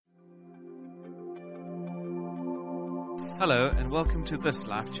Hello and welcome to this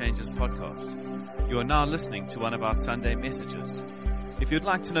Life Changes podcast. You are now listening to one of our Sunday messages. If you'd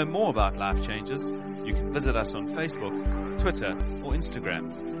like to know more about Life Changes, you can visit us on Facebook, Twitter, or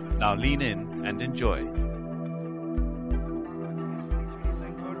Instagram. Now lean in and enjoy. Saying,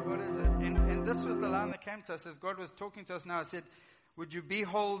 God, what is it? And this was the line that came to us as God was talking to us now. I said, would you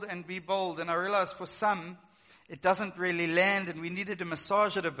behold and be bold? And I realized for some, it doesn't really land and we needed to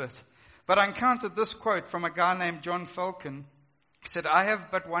massage it a bit. But I encountered this quote from a guy named John Falcon. He said, I have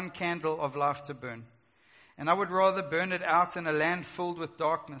but one candle of life to burn, and I would rather burn it out in a land filled with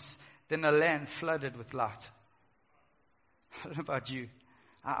darkness than a land flooded with light. I don't know about you.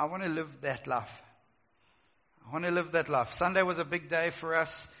 I want to live that life. I want to live that life. Sunday was a big day for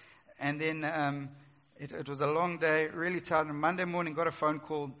us, and then it was a long day, really tired. And Monday morning got a phone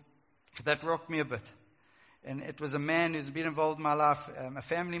call that rocked me a bit. And it was a man who's been involved in my life, a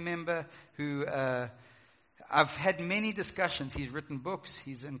family member who I've had many discussions. He's written books.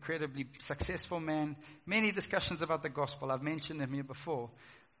 He's an incredibly successful man. Many discussions about the gospel. I've mentioned him here before.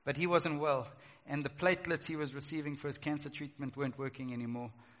 But he wasn't well. And the platelets he was receiving for his cancer treatment weren't working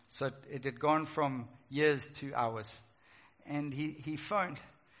anymore. So it had gone from years to hours. And he phoned.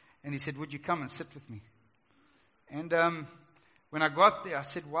 And he said, would you come and sit with me? And when I got there, I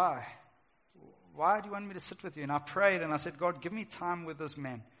said, why? Why do you want me to sit with you? And I prayed and I said, God, give me time with this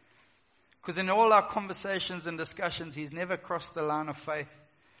man. Because in all our conversations and discussions, he's never crossed the line of faith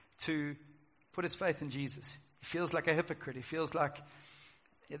to put his faith in Jesus. He feels like a hypocrite. He feels like,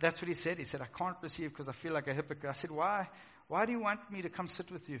 that's what he said. He said, I can't receive because I feel like a hypocrite. I said, why? Why do you want me to come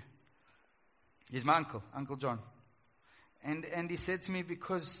sit with you? He's my uncle, Uncle John. And he said to me,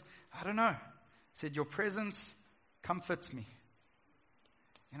 because, I don't know. He said, your presence comforts me.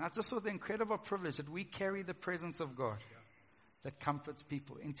 And I just saw the incredible privilege that we carry the presence of God that comforts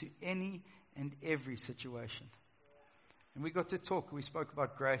people into any and every situation. And we got to talk. We spoke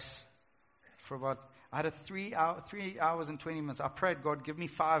about grace for I had a 3 hours and 20 minutes. I prayed, God, give me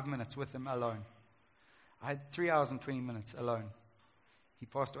 5 minutes with him alone. I had 3 hours and 20 minutes alone. He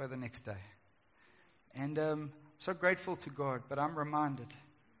passed away the next day. And I'm so grateful to God, but I'm reminded.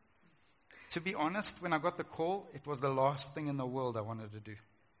 To be honest, when I got the call, it was the last thing in the world I wanted to do.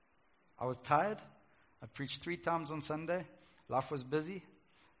 I was tired. I preached 3 times on Sunday. Life was busy.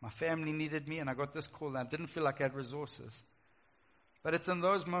 My family needed me, and I got this call, and I didn't feel like I had resources. But it's in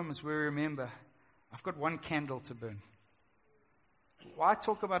those moments where we remember, I've got one candle to burn. Why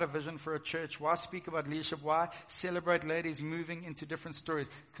talk about a vision for a church? Why speak about leadership? Why celebrate ladies moving into different stories?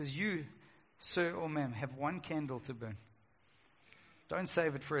 Because you, sir or ma'am, have one candle to burn. Don't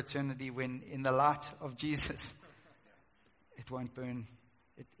save it for eternity when in the light of Jesus, it won't burn.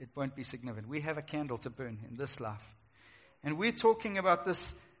 It won't be significant. We have a candle to burn in this life. And we're talking about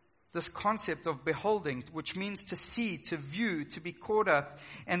this concept of beholding, which means to see, to view, to be caught up.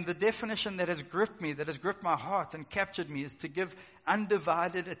 And the definition that has gripped me, that has gripped my heart and captured me is to give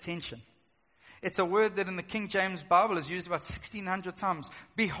undivided attention. It's a word that in the King James Bible is used about 1,600 times.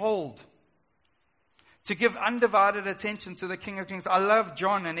 Behold. To give undivided attention to the King of Kings. I love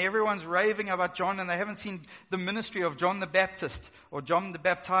John, and everyone's raving about John, and they haven't seen the ministry of John the Baptist, or John the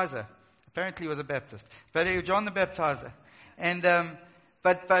Baptizer. Apparently he was a Baptist. But John the Baptizer. And,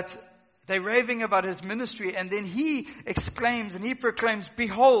 but they're raving about his ministry, and then he exclaims and he proclaims,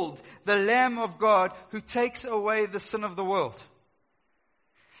 behold, the Lamb of God who takes away the sin of the world.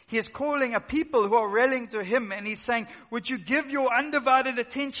 He is calling a people who are rallying to him, and he's saying, would you give your undivided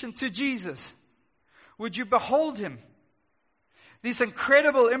attention to Jesus? Would you behold him? This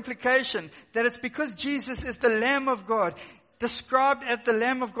incredible implication that it's because Jesus is the Lamb of God, described as the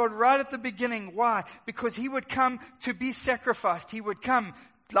Lamb of God right at the beginning. Why? Because he would come to be sacrificed. He would come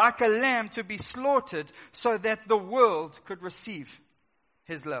like a lamb to be slaughtered so that the world could receive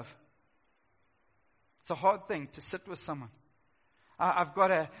his love. It's a hard thing to sit with someone. I've got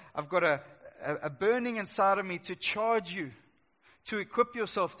a burning inside of me to charge you, to equip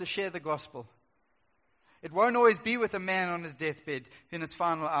yourself to share the gospel. It won't always be with a man on his deathbed in his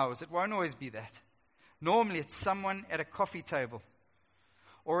final hours. It won't always be that. Normally it's someone at a coffee table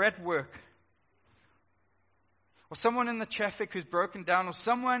or at work or someone in the traffic who's broken down or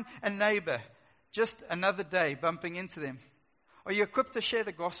someone, a neighbor, just another day bumping into them. Are you equipped to share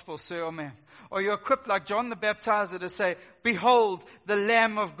the gospel, sir or ma'am? Are you equipped like John the Baptizer to say, behold, the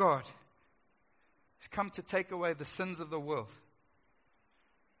Lamb of God has come to take away the sins of the world?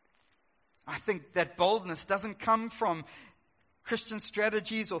 I think that boldness doesn't come from Christian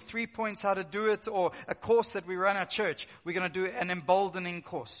strategies or 3 points how to do it or a course that we run our church. We're going to do an emboldening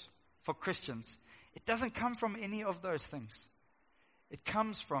course for Christians. It doesn't come from any of those things. It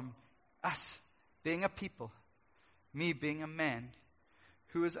comes from us being a people me being a man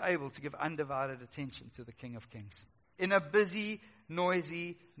who is able to give undivided attention to the King of Kings in a busy,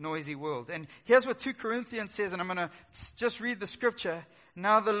 noisy world. And here's what 2 Corinthians says, and I'm going to just read the scripture.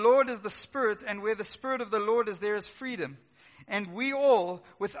 Now the Lord is the Spirit, and where the Spirit of the Lord is, there is freedom. And we all,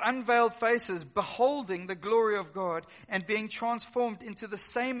 with unveiled faces, beholding the glory of God, and being transformed into the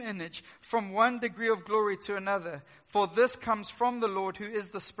same image from one degree of glory to another. For this comes from the Lord, who is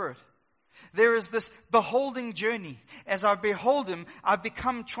the Spirit. There is this beholding journey. As I behold Him, I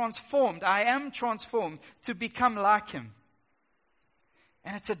become transformed. I am transformed to become like Him.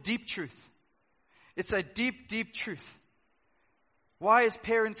 And it's a deep truth. It's a deep, deep truth. Why is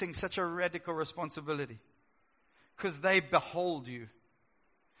parenting such a radical responsibility? Because they behold you.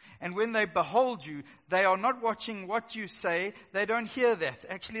 And when they behold you, they are not watching what you say. They don't hear that.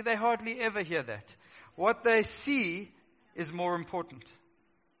 Actually, they hardly ever hear that. What they see is more important.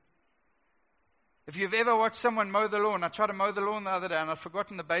 If you've ever watched someone mow the lawn, I tried to mow the lawn the other day and I'd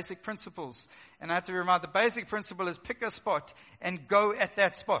forgotten the basic principles. And I had to remind, the basic principle is pick a spot and go at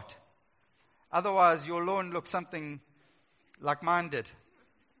that spot. Otherwise, your lawn looks something like mine did.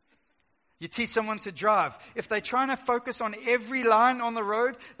 You teach someone to drive. If they're trying to focus on every line on the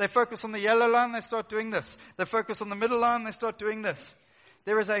road, they focus on the yellow line, they start doing this. They focus on the middle line, they start doing this.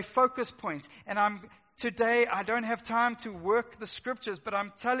 There is a focus point. And today, I don't have time to work the scriptures, but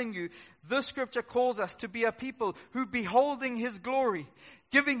I'm telling you, this scripture calls us to be a people who, beholding His glory,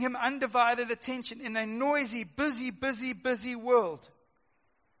 giving Him undivided attention in a noisy, busy world,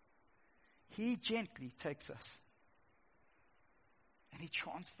 He gently takes us and He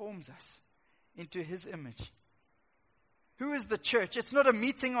transforms us into His image. Who is the church? It's not a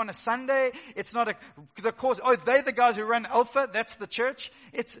meeting on a Sunday. It's not the course. Oh, they're the guys who run Alpha. That's the church.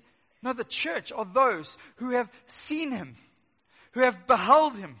 No, the church are those who have seen Him, who have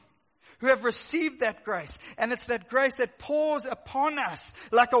beheld Him, who have received that grace. And it's that grace that pours upon us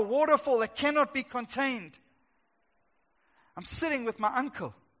like a waterfall that cannot be contained. I'm sitting with my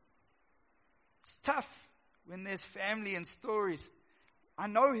uncle. It's tough when there's family and stories. I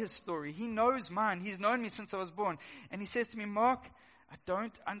know his story. He knows mine. He's known me since I was born. And he says to me, Mark, I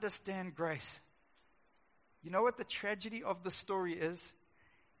don't understand grace. You know what the tragedy of the story is?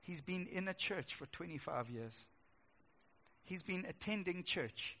 He's been in a church for 25 years. He's been attending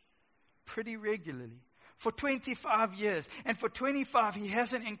church pretty regularly for 25 years. And for 25, he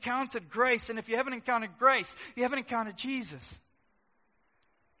hasn't encountered grace. And if you haven't encountered grace, you haven't encountered Jesus.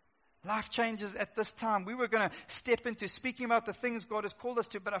 Life changes at this time. We were going to step into speaking about the things God has called us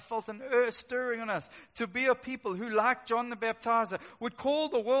to, but I felt an stirring on us to be a people who, like John the Baptizer, would call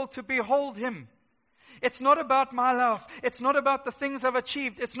the world to behold Him. It's not about my life. It's not about the things I've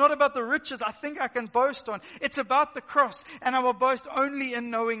achieved. It's not about the riches I think I can boast on. It's about the cross, and I will boast only in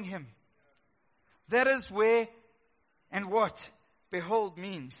knowing Him. That is where and what behold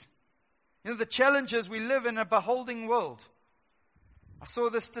means. You know, the challenge is we live in a beholding world. I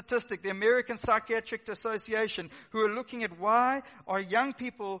saw this statistic, the American Psychiatric Association, who are looking at why are young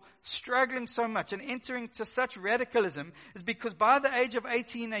people struggling so much and entering to such radicalism, is because by the age of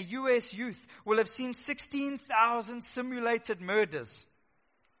 18, a U.S. youth will have seen 16,000 simulated murders,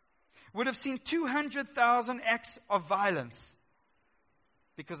 would have seen 200,000 acts of violence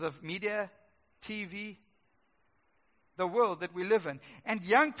because of media, TV, the world that we live in. And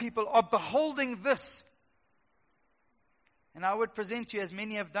young people are beholding this. And I would present to you, as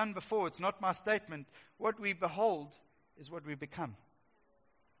many have done before, it's not my statement, what we behold is what we become.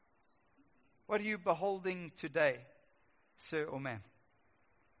 What are you beholding today, sir or ma'am?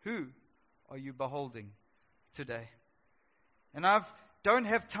 Who are you beholding today? And I don't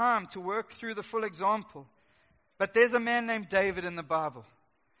have time to work through the full example, but there's a man named David in the Bible,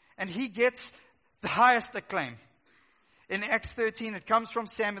 and he gets the highest acclaim. In Acts 13, it comes from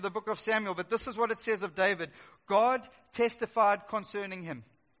Samuel, the book of Samuel, but this is what it says of David. God testified concerning him.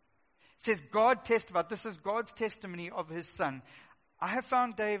 It says God testified. This is God's testimony of His Son. I have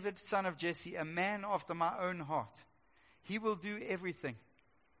found David, son of Jesse, a man after my own heart. He will do everything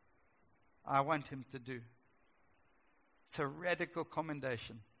I want him to do. It's a radical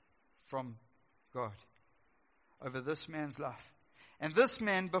commendation from God over this man's life. And this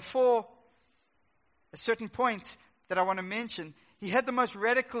man, before a certain point that I want to mention, he had the most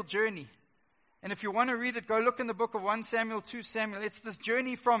radical journey. And if you want to read it, go look in the book of 1 Samuel, 2 Samuel. It's this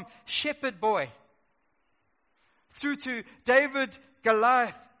journey from shepherd boy through to David,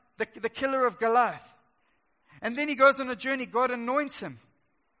 Goliath, the killer of Goliath. And then he goes on a journey. God anoints him.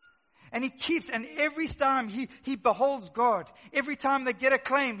 And he keeps, and every time he beholds God. Every time they get a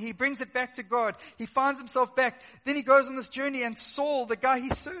claim, he brings it back to God. He finds himself back. Then he goes on this journey, and Saul, the guy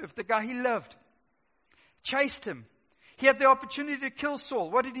he served, the guy he loved, chased him. He had the opportunity to kill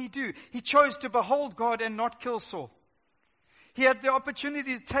Saul. What did he do? He chose to behold God and not kill Saul. He had the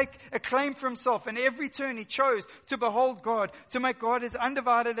opportunity to take a claim for himself, and every turn he chose to behold God, to make God his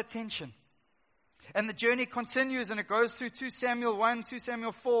undivided attention. And the journey continues, and it goes through 2 Samuel 1, 2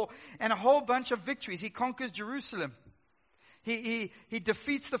 Samuel 4, and a whole bunch of victories. He conquers Jerusalem. He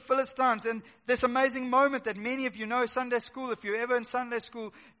defeats the Philistines. And this amazing moment that many of you know, Sunday school, if you're ever in Sunday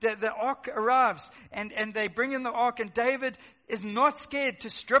school, the ark arrives, and they bring in the ark, and David is not scared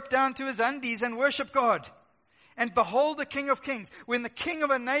to strip down to his undies and worship God. And behold the King of Kings. When the king of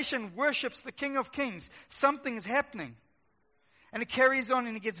a nation worships the King of Kings, something is happening. And it carries on,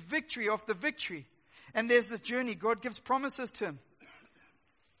 and he gets victory after victory. And there's this journey. God gives promises to him.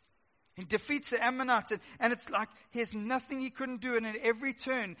 He defeats the Ammonites, and it's like there's nothing he couldn't do. And at every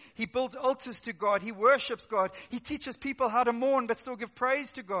turn, he builds altars to God. He worships God. He teaches people how to mourn but still give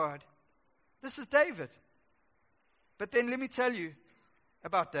praise to God. This is David. But then let me tell you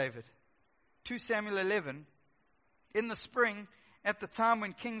about David. 2 Samuel 11. In the spring, at the time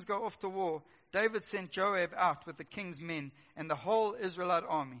when kings go off to war, David sent Joab out with the king's men and the whole Israelite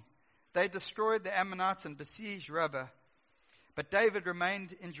army. They destroyed the Ammonites and besieged Rabbah. But David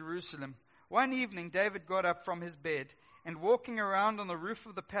remained in Jerusalem. One evening, David got up from his bed and walking around on the roof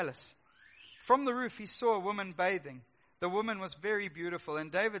of the palace. From the roof, he saw a woman bathing. The woman was very beautiful, and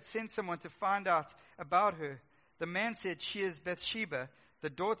David sent someone to find out about her. The man said, "She is Bathsheba, the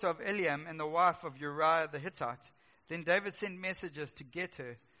daughter of Eliam and the wife of Uriah the Hittite." Then David sent messengers to get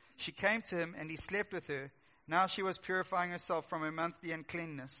her. She came to him, and he slept with her. Now she was purifying herself from her monthly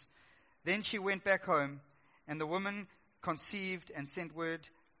uncleanness. Then she went back home, and the woman conceived and sent word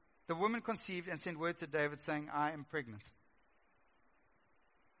to David, saying, "I am pregnant."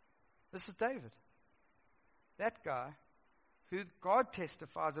 This is David. That guy, who God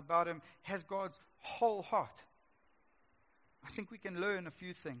testifies about him, has God's whole heart. I think we can learn a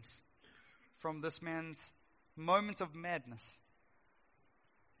few things from this man's moment of madness.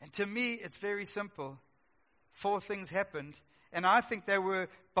 And to me, it's very simple. 4 things happened, and I think they were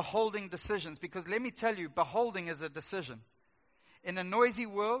beholding decisions, because let me tell you, beholding is a decision. In a noisy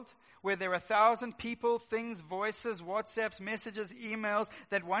world where there are 1,000 people, things, voices, WhatsApps, messages, emails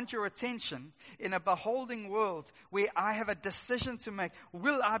that want your attention, in a beholding world where I have a decision to make,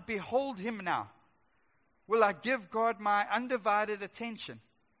 will I behold him now? Will I give God my undivided attention?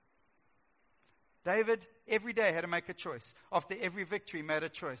 David every day had to make a choice. After every victory, he made a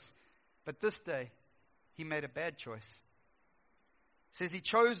choice. But this day, he made a bad choice. It says he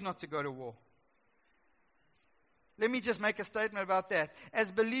chose not to go to war. Let me just make a statement about that.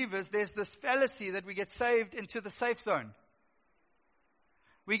 As believers, there's this fallacy that we get saved into the safe zone.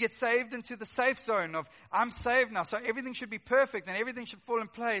 We get saved into the safe zone of, I'm saved now, so everything should be perfect and everything should fall in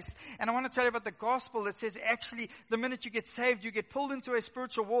place. And I want to tell you about the gospel that says actually the minute you get saved, you get pulled into a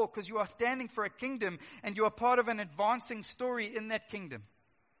spiritual war because you are standing for a kingdom and you are part of an advancing story in that kingdom.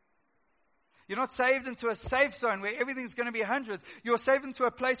 You're not saved into a safe zone where everything's going to be hundreds. You're saved into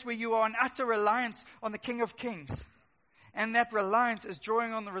a place where you are in utter reliance on the King of Kings. And that reliance is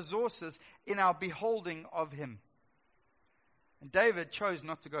drawing on the resources in our beholding of him. And David chose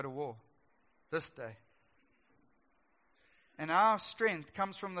not to go to war this day. And our strength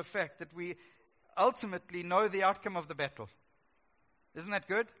comes from the fact that we ultimately know the outcome of the battle. Isn't that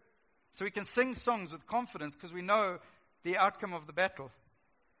good? So we can sing songs with confidence because we know the outcome of the battle.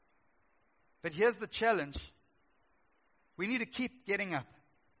 But here's the challenge. We need to keep getting up.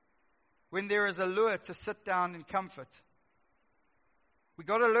 When there is a lure to sit down in comfort. We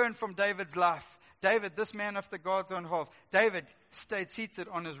got to learn from David's life. David, this man after God's own heart, David stayed seated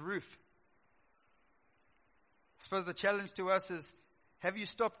on his roof. I suppose the challenge to us is, have you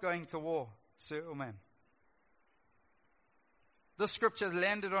stopped going to war, sir or ma'am? This scripture has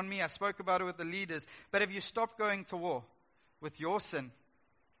landed on me. I spoke about it with the leaders. But have you stopped going to war with your sin,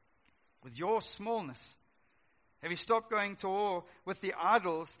 with your smallness? Have you stopped going to war with the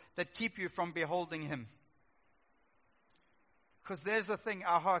idols that keep you from beholding him? Because there's the thing,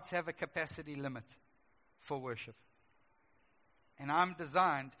 our hearts have a capacity limit for worship. And I'm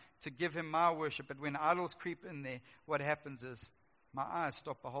designed to give him my worship. But when idols creep in there, what happens is my eyes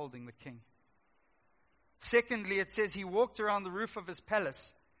stop beholding the king. Secondly, it says he walked around the roof of his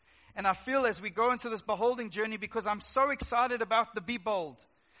palace. And I feel as we go into this beholding journey, because I'm so excited about the be bold.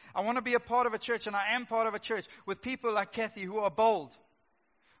 I want to be a part of a church, and I am part of a church with people like Kathy who are bold.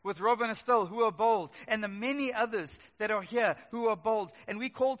 With Rob and Estelle, who are bold, and the many others that are here who are bold. And we're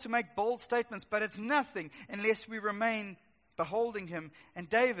called to make bold statements, but it's nothing unless we remain beholding him. And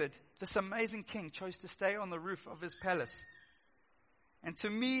David, this amazing king, chose to stay on the roof of his palace. And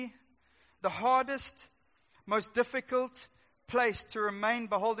to me, the hardest most difficult place to remain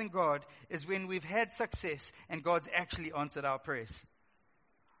beholding God is when we've had success and God's actually answered our prayers.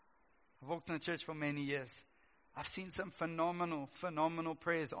 I've walked in the church for many years. I've seen some phenomenal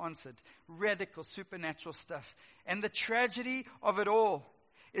prayers answered. Radical, supernatural stuff. And the tragedy of it all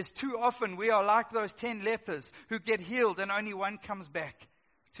is too often we are like those 10 lepers who get healed and only one comes back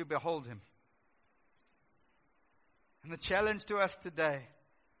to behold him. And the challenge to us today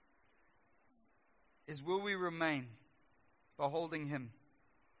is, will we remain beholding him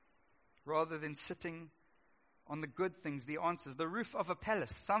rather than sitting on the good things, the answers? The roof of a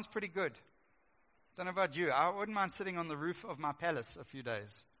palace sounds pretty good. Don't know about you. I wouldn't mind sitting on the roof of my palace a few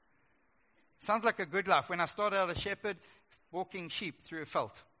days. Sounds like a good life. When I started out a shepherd, walking sheep through a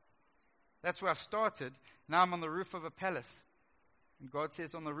veld. That's where I started. Now I'm on the roof of a palace. And God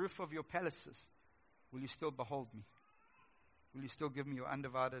says, on the roof of your palaces, will you still behold me? Will you still give me your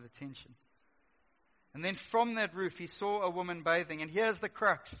undivided attention? And then from that roof, he saw a woman bathing. And here's the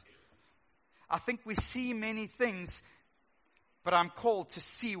crux. I think we see many things, but I'm called to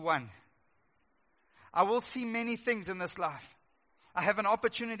see one. I will see many things in this life. I have an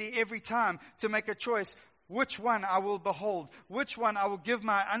opportunity every time to make a choice which one I will behold, which one I will give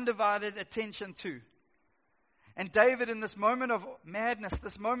my undivided attention to. And David, in this moment of madness,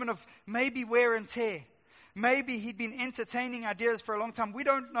 this moment of maybe wear and tear, maybe he'd been entertaining ideas for a long time, we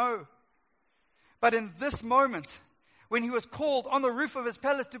don't know. But in this moment, when he was called on the roof of his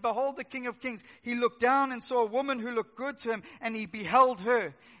palace to behold the King of Kings, he looked down and saw a woman who looked good to him, and he beheld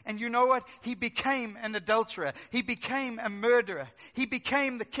her. And you know what? He became an adulterer. He became a murderer. He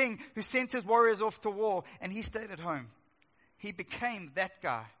became the king who sent his warriors off to war, and he stayed at home. He became that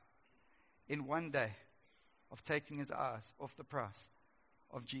guy in one day of taking his eyes off the prize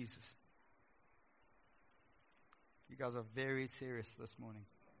of Jesus. You guys are very serious this morning.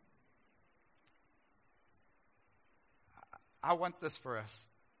 I want this for us.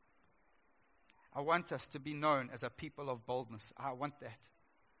 I want us to be known as a people of boldness. I want that.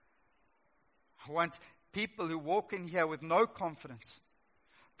 I want people who walk in here with no confidence,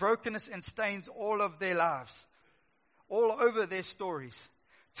 brokenness and stains all of their lives, all over their stories,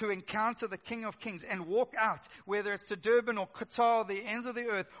 to encounter the King of Kings and walk out, whether it's to Durban or Qatar, the ends of the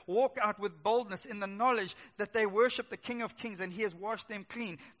earth, walk out with boldness in the knowledge that they worship the King of Kings and he has washed them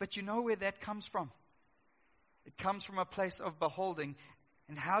clean. But you know where that comes from? It comes from a place of beholding.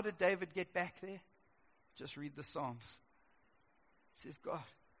 And how did David get back there? Just read the Psalms. He says, God,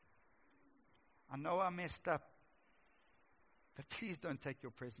 I know I messed up, but please don't take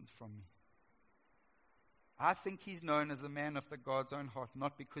your presence from me. I think he's known as the man after God's own heart,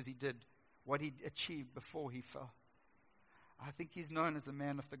 not because he did what he achieved before he fell. I think he's known as the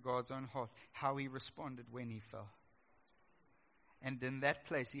man after God's own heart, how he responded when he fell. And in that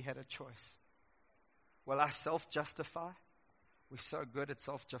place, he had a choice. Will I self-justify? We're so good at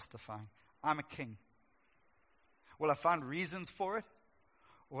self-justifying. I'm a king. Will I find reasons for it?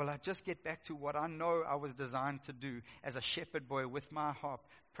 Or will I just get back to what I know I was designed to do as a shepherd boy with my harp,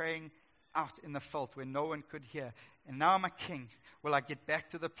 praying out in the veld where no one could hear? And now I'm a king. Will I get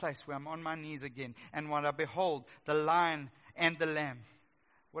back to the place where I'm on my knees again? And will I behold the lion and the lamb?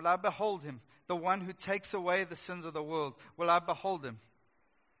 Will I behold him, the one who takes away the sins of the world? Will I behold him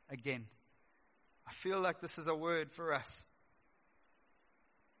again? I feel like this is a word for us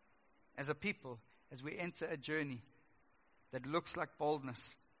as a people, as we enter a journey that looks like boldness,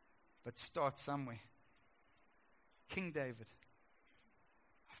 but starts somewhere. King David,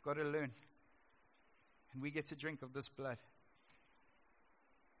 I've got to learn. And we get to drink of this blood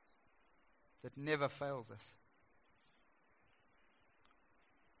that never fails us.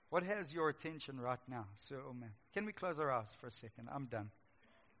 What has your attention right now, sir or ma'am? Can we close our eyes for a second? I'm done.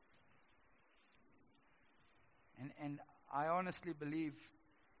 And I honestly believe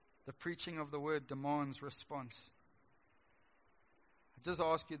the preaching of the word demands response. I just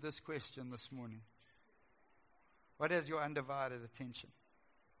ask you this question this morning. What has your undivided attention?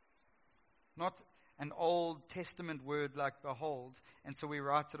 Not an Old Testament word like behold, and so we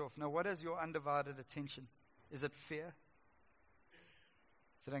write it off. No, what has your undivided attention? Is it fear?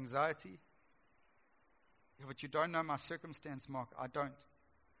 Is it anxiety? Yeah, but you don't know my circumstance, Mark. I don't.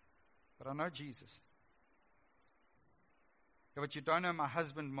 But I know Jesus. Yeah, but you don't know my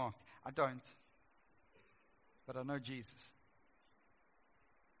husband, Mark. I don't. But I know Jesus.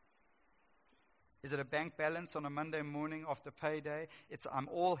 Is it a bank balance on a Monday morning after payday? I'm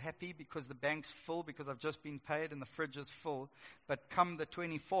all happy because the bank's full because I've just been paid and the fridge is full. But come the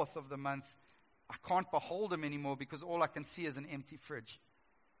 24th of the month, I can't behold him anymore because all I can see is an empty fridge.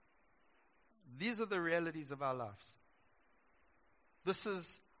 These are the realities of our lives. This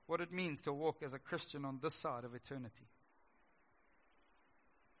is what it means to walk as a Christian on this side of eternity.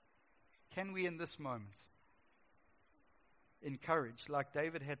 Can we in this moment encourage, like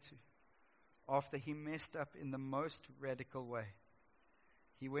David had to, after he messed up in the most radical way?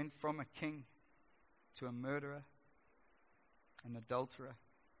 He went from a king to a murderer, an adulterer.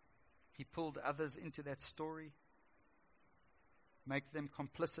 He pulled others into that story, make them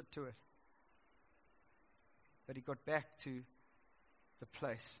complicit to it. But he got back to the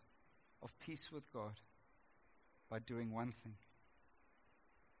place of peace with God by doing one thing: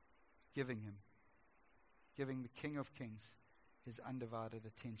 giving the King of Kings his undivided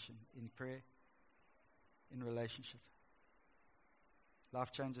attention in prayer, in relationship.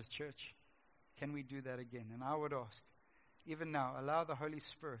 Life Changers Church, can we do that again? And I would ask, even now, allow the Holy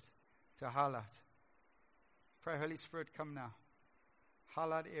Spirit to highlight. Pray, Holy Spirit, come now.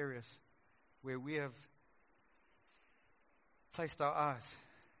 Highlight areas where we have placed our eyes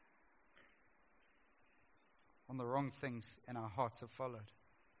on the wrong things and our hearts have followed.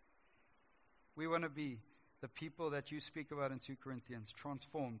 We want to be the people that you speak about in 2 Corinthians,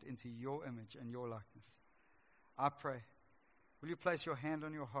 transformed into your image and your likeness. I pray, will you place your hand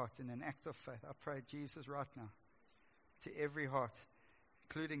on your heart in an act of faith? I pray, Jesus, right now, to every heart,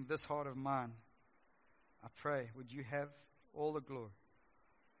 including this heart of mine, I pray, would you have all the glory,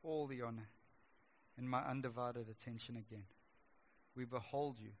 all the honor, and my undivided attention again. We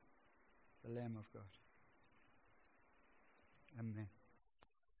behold you, the Lamb of God. Amen.